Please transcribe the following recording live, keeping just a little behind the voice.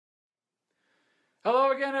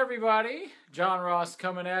Hello again, everybody. John Ross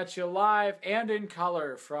coming at you live and in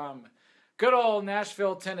color from good old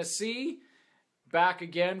Nashville, Tennessee. Back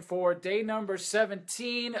again for day number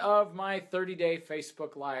 17 of my 30-day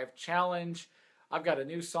Facebook Live challenge. I've got a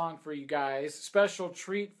new song for you guys. Special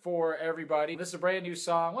treat for everybody. This is a brand new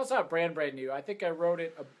song. Well, it's not brand new. I think I wrote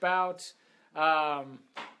it about,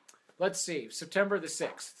 September the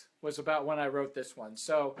 6th was about when I wrote this one.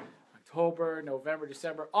 So October, November,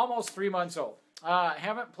 December, almost 3 months old. I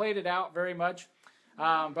haven't played it out very much, but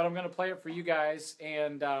I'm going to play it for you guys,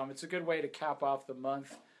 and it's a good way to cap off the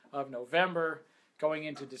month of November going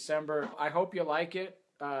into December. I hope you like it.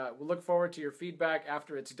 We'll look forward to your feedback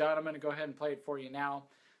after it's done. I'm going to go ahead and play it for you now.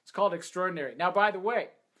 It's called Extraordinary. Now, by the way,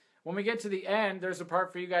 when we get to the end, there's a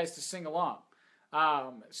part for you guys to sing along.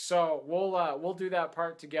 So we'll do that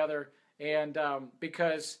part together, and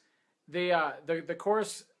because the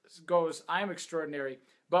chorus goes, "I'm extraordinary,"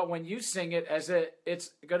 but when you sing it, it's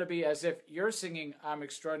going to be as if you're singing "I'm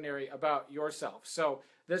extraordinary" about yourself. So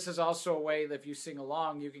this is also a way that if you sing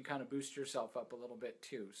along, you can kind of boost yourself up a little bit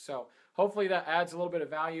too. So hopefully that adds a little bit of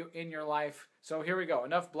value in your life. So here we go.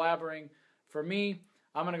 Enough blabbering for me.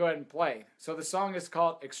 I'm going to go ahead and play. So the song is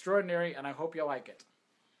called Extraordinary, and I hope you like it.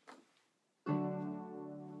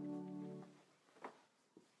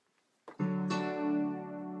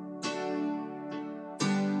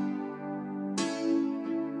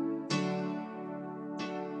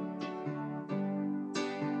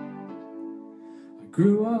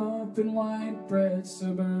 Grew up in white bread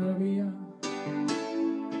suburbia,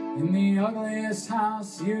 in the ugliest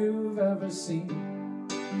house you've ever seen.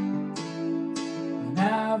 An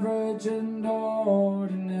average and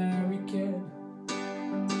ordinary kid,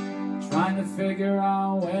 trying to figure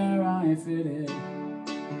out where I fit in.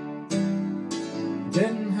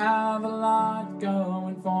 Didn't have a lot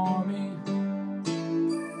going for me,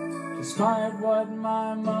 despite what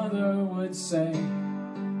my mother would say.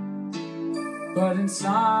 But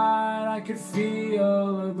inside I could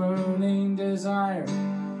feel a burning desire,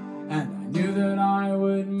 and I knew that I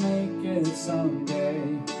would make it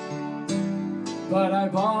someday. But I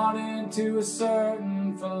bought into a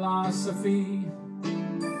certain philosophy,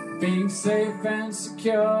 being safe and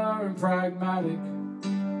secure and pragmatic.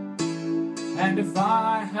 And if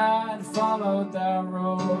I had followed that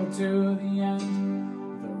road to the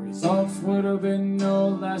end, the results would have been no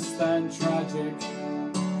less than tragic.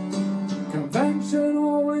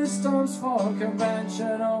 Conventional wisdom's for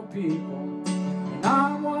conventional people, and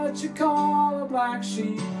I'm what you call a black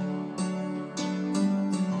sheep,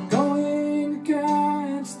 going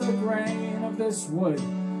against the grain of this wood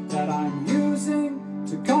that I'm using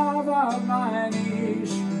to carve out my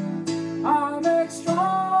niche. I'm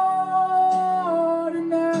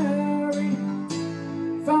extraordinary,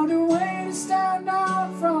 found a way to stand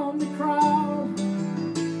out from the crowd.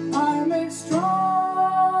 I'm extraordinary,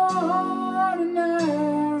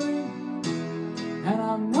 and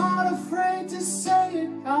I'm not afraid to say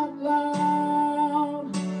it out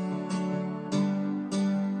loud.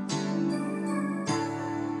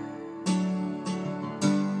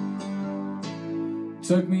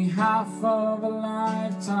 Took me half of a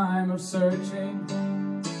lifetime of searching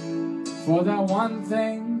for that one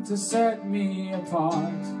thing to set me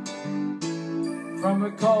apart from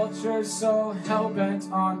a culture so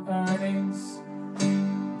hell-bent on earnings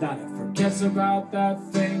that it forgets about that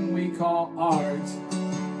thing we call art.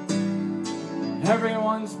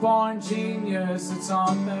 Everyone's born genius, it's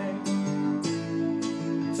on thing.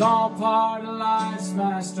 It's all part of life's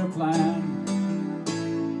master plan.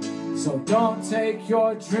 So don't take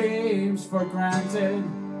your dreams for granted.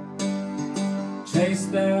 Chase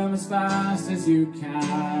them as fast as you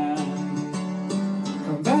can.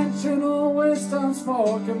 Conventional wisdom's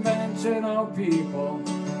for conventional people,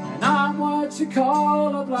 and I'm what you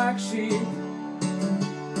call a black sheep,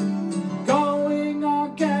 going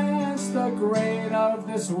against the grain of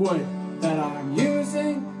this wood that I'm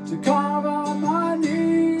using to carve out my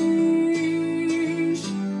niche.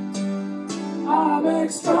 I'm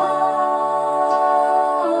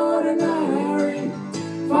extraordinary,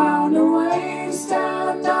 found a way to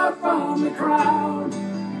stand out from the crowd.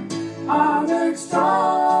 I'm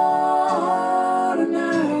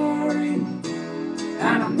extraordinary,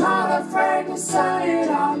 and I'm not afraid to say it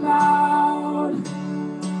out loud.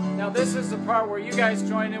 Now this is the part where you guys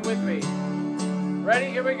join in with me. Ready?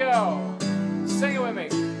 Here we go. Sing it with me.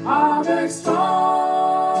 I'm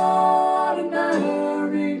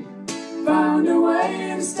extraordinary, found a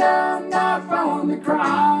way to stand out from the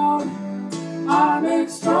crowd. I'm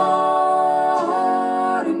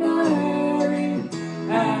extraordinary,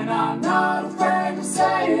 and I'm not afraid to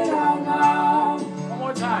say it out loud. One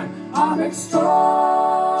more time. I'm extraordinary.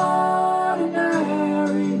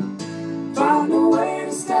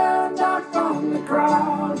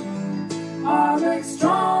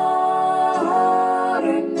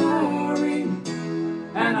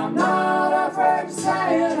 afraid to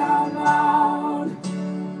say it out loud.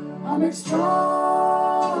 I'm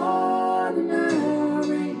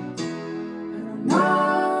extraordinary, and I'm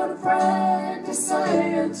not afraid to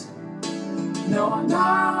say it. No, I'm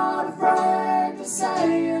not afraid to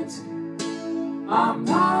say it. I'm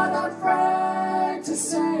not afraid to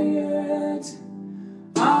say it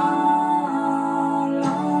out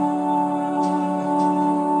loud.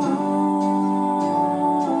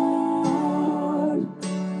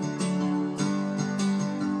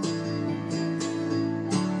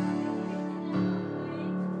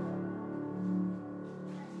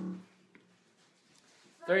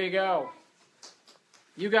 There you go.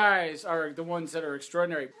 You guys are the ones that are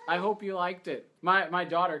extraordinary. I hope you liked it. My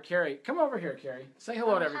daughter, Carrie. Come over here, Carrie. Say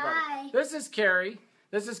hello to everybody. Hi. This is Carrie.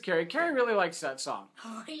 This is Carrie. Carrie really likes that song.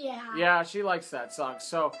 Oh, yeah. Yeah, she likes that song.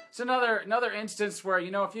 So it's another instance where,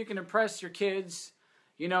 you know, if you can impress your kids,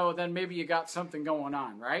 you know, then maybe you got something going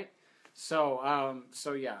on, right? So,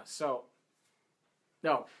 yeah. So,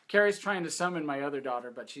 no, Carrie's trying to summon my other daughter,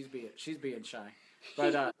 but she's being shy.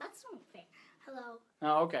 But That's not fair. Hello.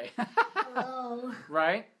 oh, okay. Hello.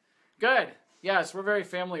 Right? Good. Yes, we're very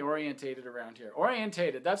family orientated around here.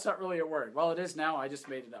 Orientated, that's not really a word. Well, it is now. I just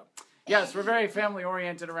made it up. Yes, we're very family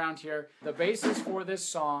oriented around here. The basis for this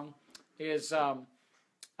song is I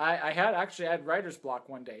had writer's block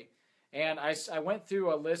one day, and I went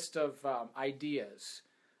through a list of ideas.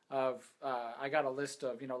 I got a list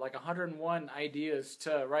of, you know, like 101 ideas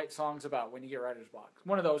to write songs about when you get writer's block.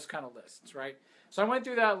 One of those kind of lists, right? So I went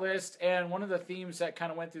through that list, and one of the themes that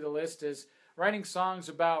kind of went through the list is writing songs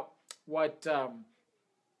about what,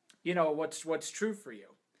 you know, what's true for you.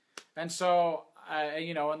 And so,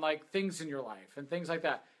 you know, and like things in your life and things like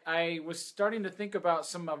that. I was starting to think about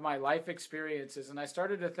some of my life experiences, and I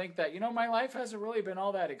started to think that, you know, my life hasn't really been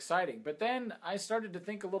all that exciting. But then I started to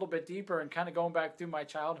think a little bit deeper and kind of going back through my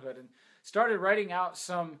childhood and started writing out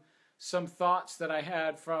some thoughts that I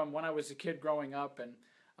had from when I was a kid growing up and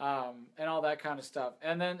all that kind of stuff.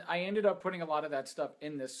 And then I ended up putting a lot of that stuff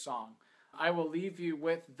in this song. I will leave you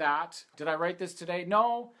with that. Did I write this today?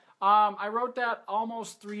 No. I wrote that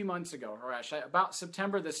almost 3 months ago, Harash. About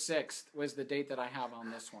September the 6th was the date that I have on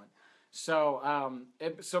this one. So,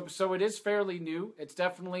 so it is fairly new. It's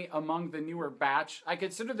definitely among the newer batch. I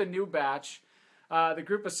consider the new batch the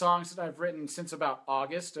group of songs that I've written since about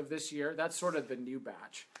August of this year. That's sort of the new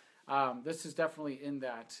batch. This is definitely in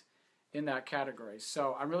that category.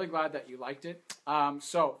 So I'm really glad that you liked it.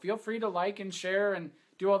 So feel free to like and share and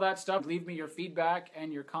do all that stuff. Leave me your feedback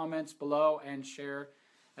and your comments below and share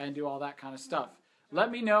and do all that kind of stuff. Let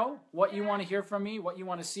me know what you want to hear from me, what you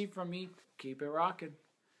want to see from me. Keep it rocking.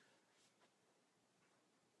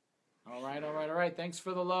 All right. Thanks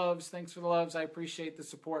for the loves. I appreciate the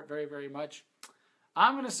support very, very much.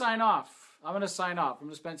 I'm going to sign off. I'm going to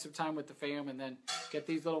spend some time with the fam and then get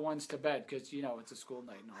these little ones to bed because, you know, it's a school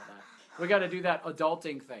night and all that. We got to do that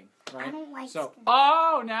adulting thing, right? I don't like so,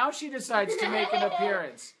 oh, now she decides to make an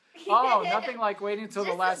appearance. Oh, nothing like waiting until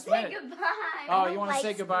the last minute. Goodbye. Oh, you want to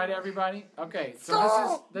say goodbye to everybody? Okay,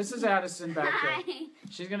 so this is Addison back here.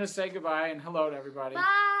 She's going to say goodbye and hello to everybody.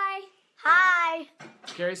 Bye. Hi.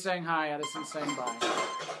 Carrie's saying hi, Addison's saying bye.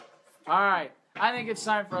 All right, I think it's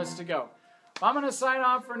time for us to go. I'm going to sign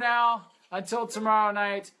off for now. Until tomorrow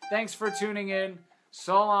night, thanks for tuning in.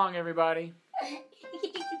 So long, everybody.